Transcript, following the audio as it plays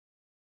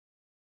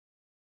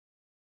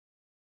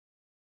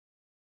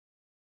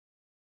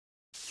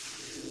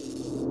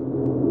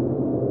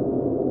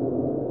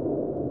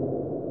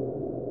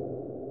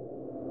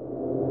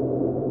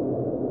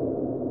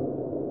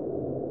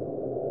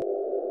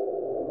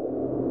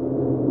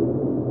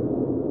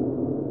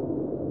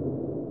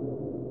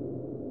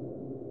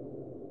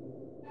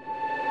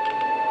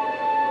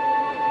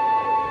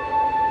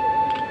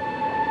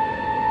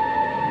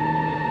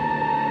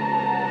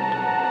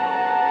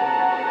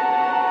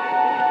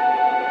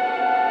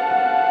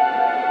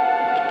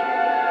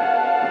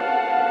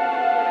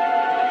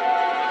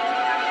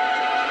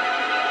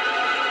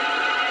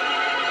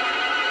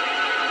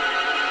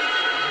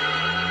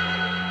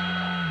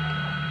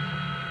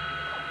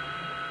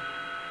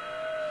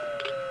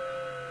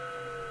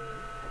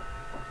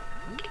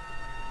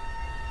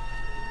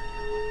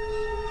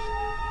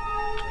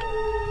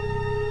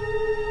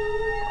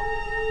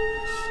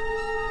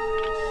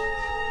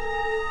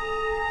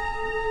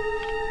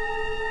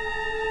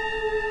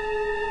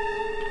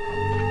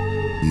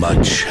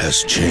Much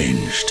has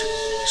changed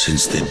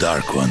since the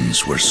Dark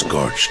Ones were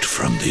scorched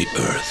from the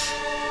earth.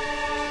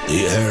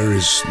 The air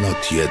is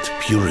not yet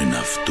pure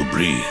enough to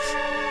breathe.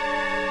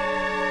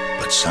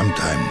 But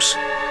sometimes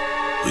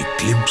we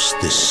glimpse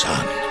the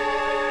sun,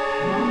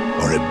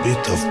 or a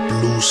bit of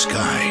blue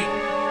sky,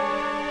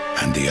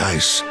 and the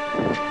ice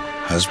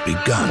has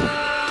begun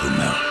to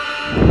melt.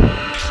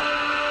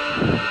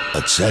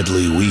 But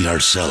sadly, we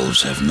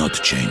ourselves have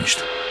not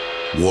changed.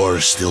 War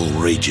still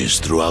rages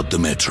throughout the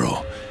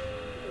metro,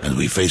 and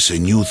we face a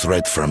new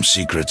threat from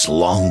secrets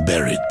long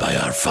buried by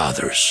our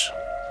fathers.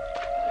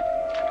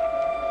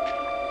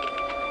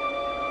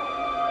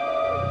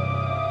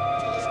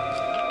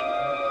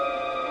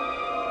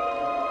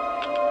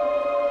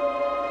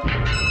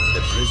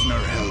 The prisoner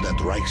held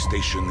at Reich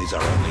Station is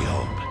our only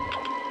hope.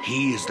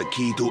 He is the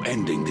key to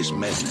ending this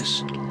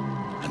madness,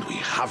 and we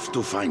have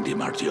to find him,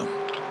 Artyom.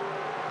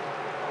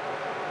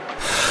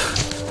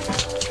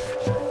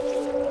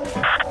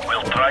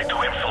 We'll try to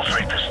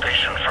infiltrate the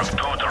station from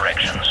two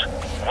directions.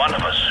 One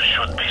of us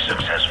should be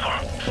successful.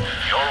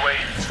 Your way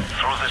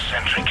through the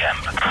sentry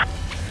camp.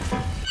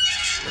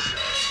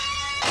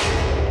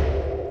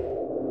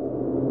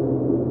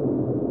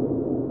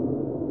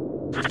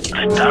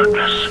 The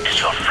darkness is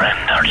your friend,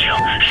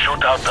 Artyom.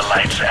 Shoot out the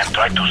lights and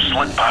try to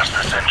slip past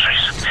the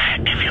sentries.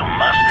 If you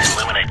must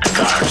eliminate the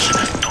guards,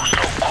 do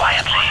so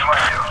quietly.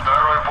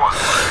 Второй пост,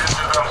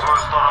 проверьте там свою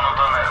сторону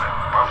тоннеля.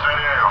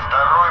 Повторяю,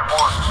 второй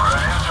пост,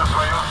 проверьте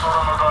свою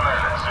сторону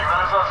тоннеля.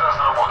 Сигнализация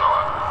сработала.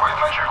 Быть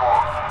начеку.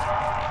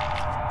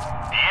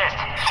 Есть,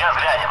 сейчас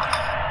глянем.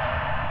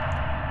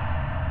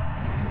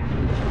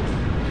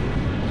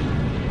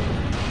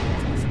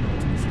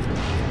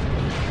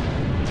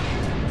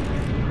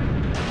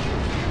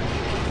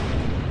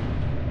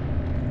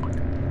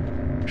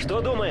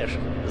 Что думаешь?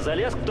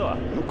 Залез кто?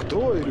 Ну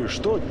кто или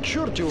что,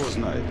 черт его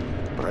знает.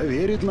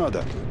 Проверить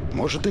надо.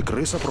 Может и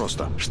крыса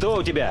просто. Что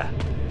у тебя?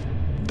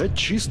 Да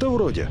чисто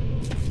вроде.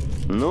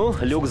 Ну,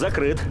 люк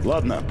закрыт.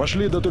 Ладно,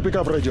 пошли до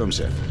тупика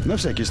пройдемся. На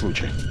всякий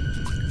случай.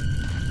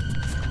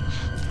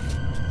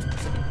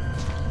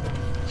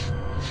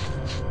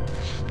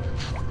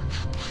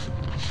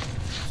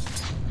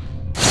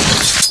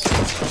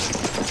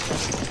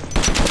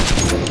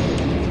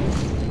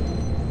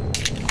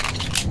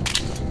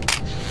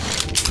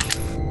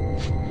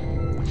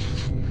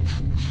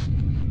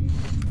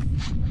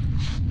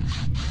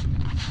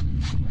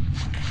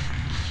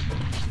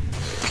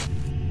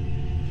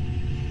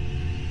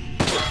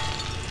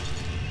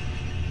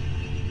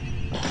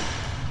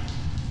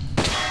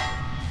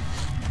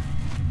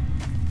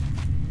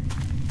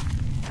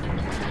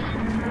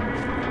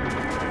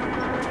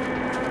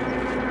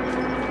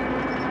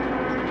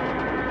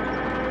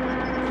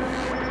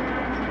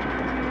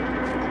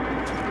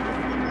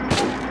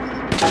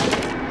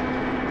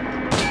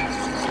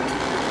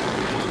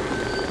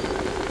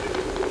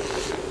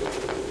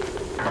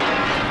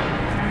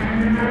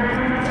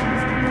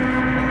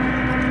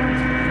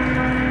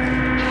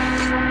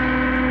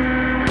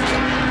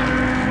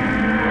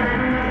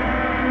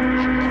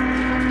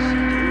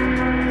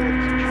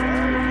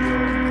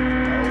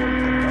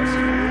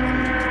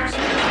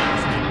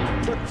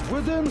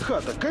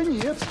 ВДНХ-то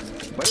конец.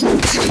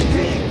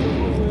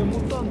 Новые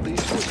мутанты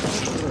из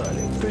космоса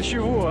жрали. Ты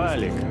чего,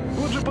 Алик?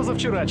 Вот же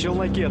позавчера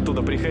челноки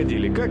оттуда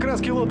приходили. Как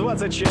раз кило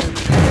 20 чая.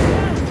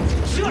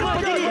 Черт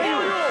подери!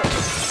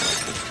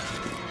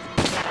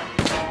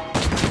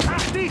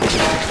 Ах ты!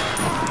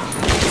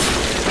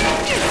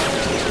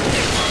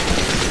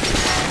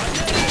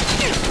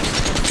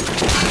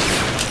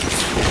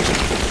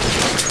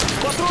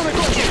 Патроны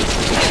кончились!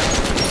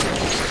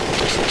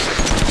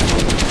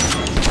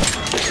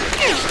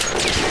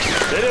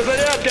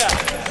 Перезарядка!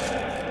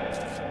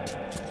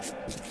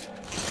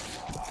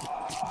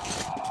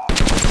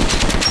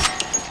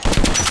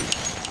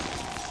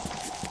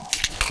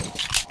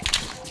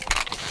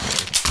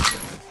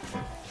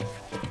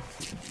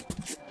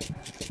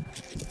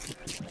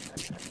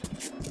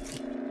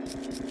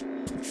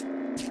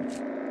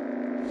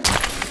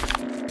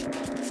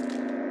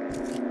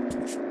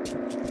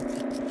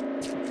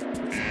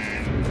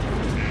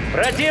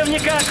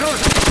 Противника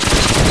окружили!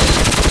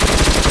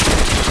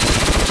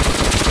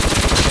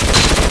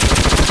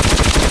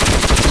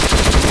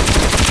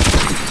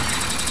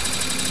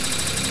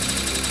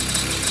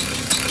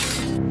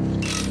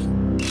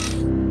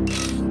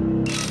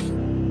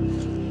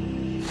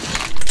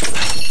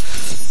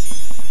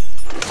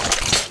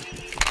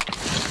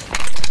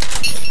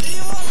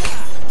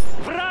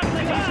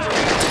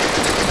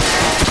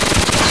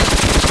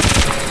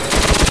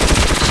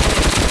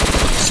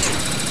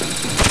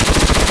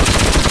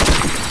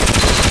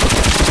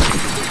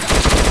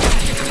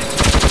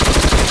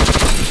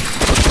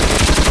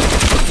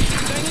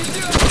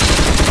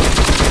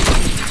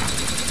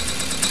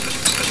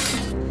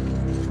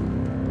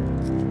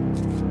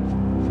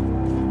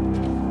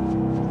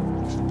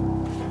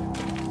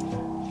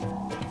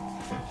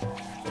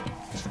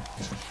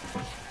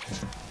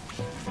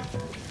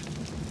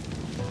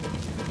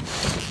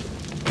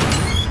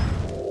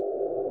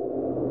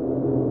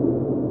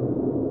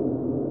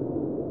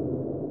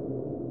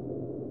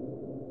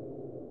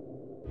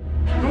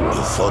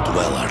 fought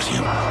well,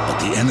 Artyom, but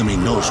the enemy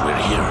knows we're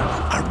here.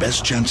 Our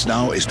best chance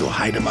now is to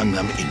hide among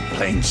them in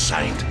plain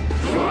sight.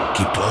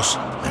 Keep close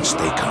and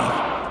stay calm.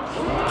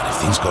 But if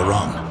things go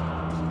wrong,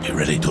 be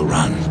ready to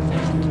run.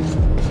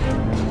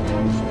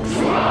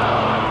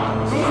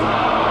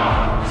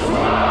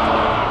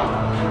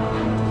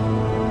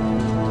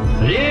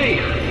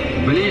 Рейх!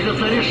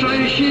 Близятся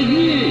решающие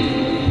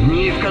дни!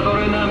 Дни, в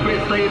которые нам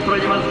предстоит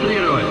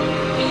продемонстрировать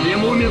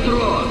всему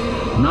метро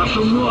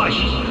нашу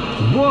мощь,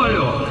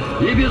 волю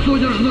и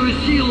безудержную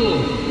силу.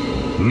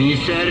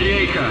 Миссия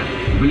Рейха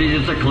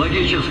близится к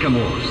логическому,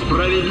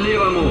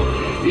 справедливому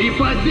и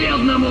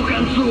победному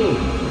концу.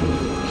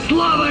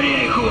 Слава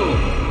Рейху!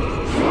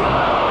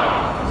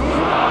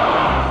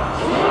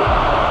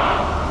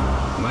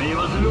 Мои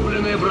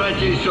возлюбленные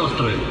братья и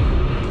сестры,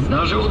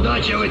 даже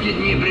удача в эти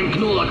дни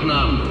примкнула к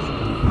нам.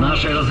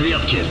 Нашей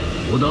разведке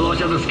удалось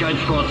отыскать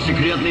вход в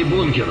секретный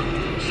бункер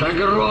с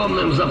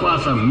огромным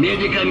запасом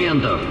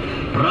медикаментов,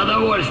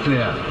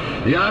 продовольствия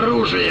и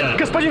оружия.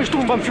 Господин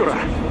штурмбанфюрер!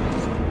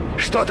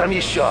 Что там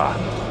еще?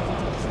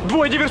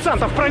 Двое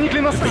диверсантов проникли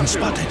на Been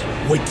станцию. spotted.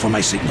 Wait for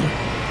my signal.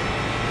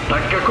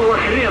 Так какого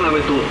хрена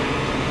вы тут?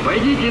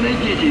 Пойдите и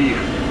найдите их.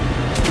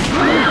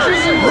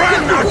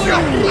 Run,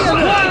 Artyom!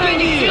 Вот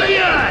они!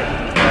 Стоять!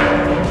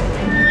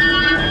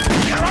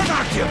 Come on,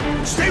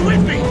 Artyom! Stay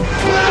with me!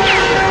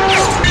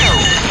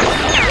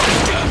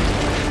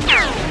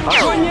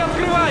 Огонь не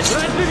открывать!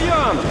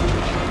 Разберем!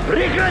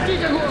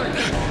 Прекратить огонь!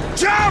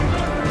 Jump!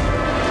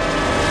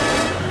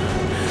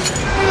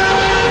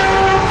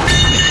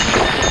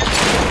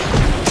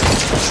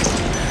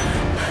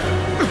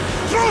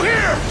 Through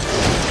here!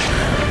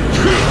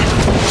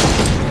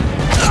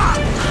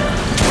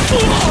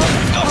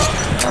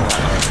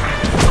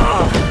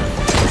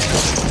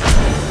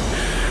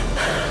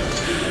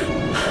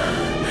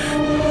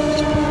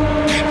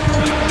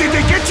 Did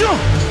they get you?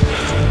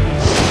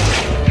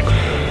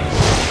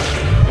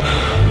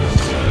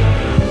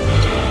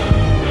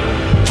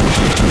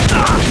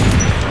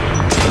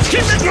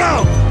 Hit the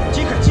ground!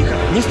 Тихо, тихо!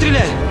 Не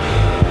стреляй!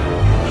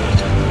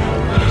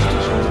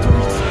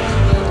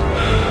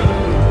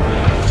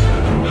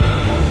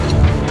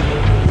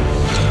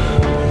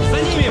 За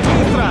ними!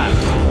 Быстро!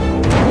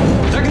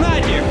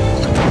 Догнать их!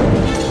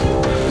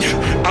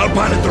 I'll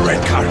pilot the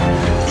red car.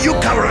 You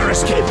cover our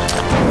escape.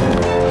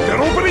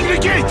 They're opening the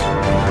gate!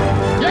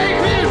 Я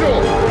их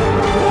вижу!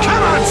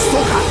 Come on,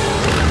 suka!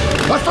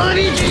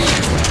 Остановите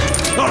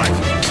их! All right,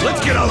 let's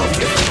get out of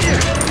here.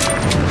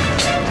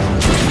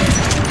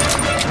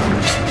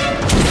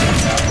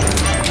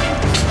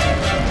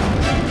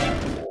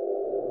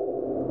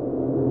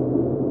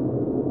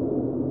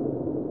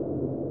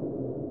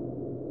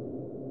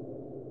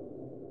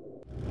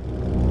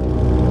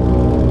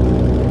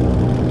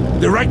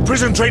 The right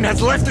prison train has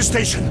left the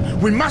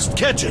station. We must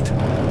catch it.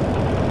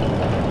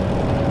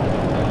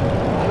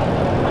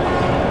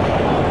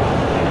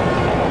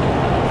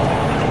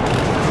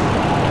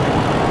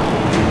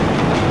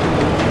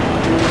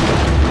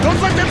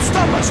 Don't let them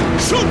stop us!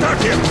 Shoot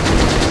at him!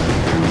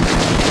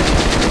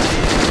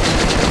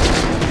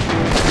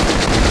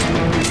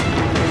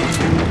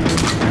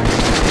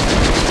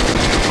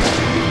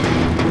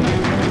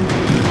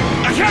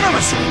 Ahead of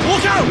us!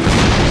 Look out!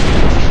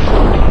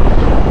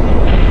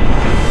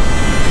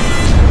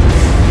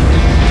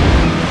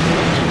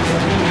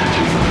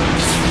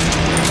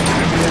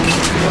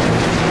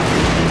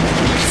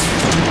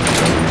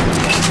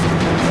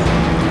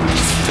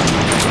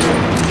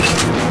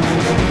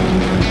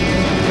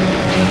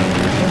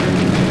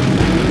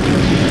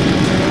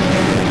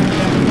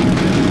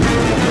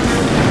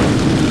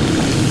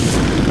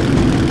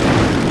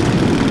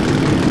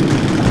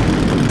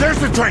 There's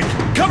the train!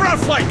 Cover our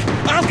flank!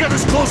 I'll get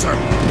us closer!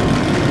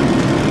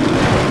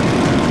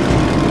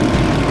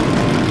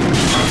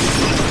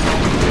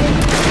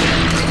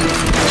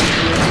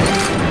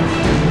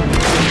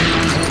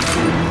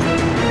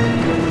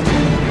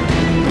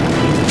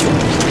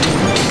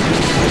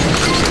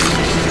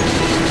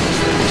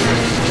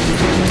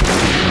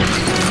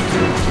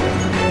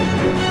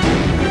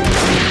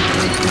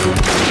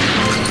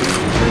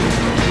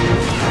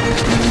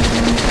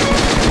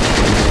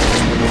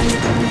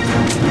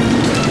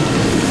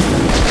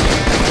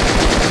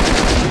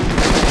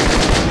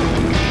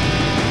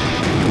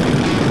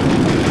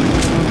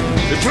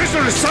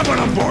 There is someone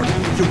on board!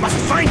 You must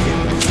find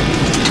him!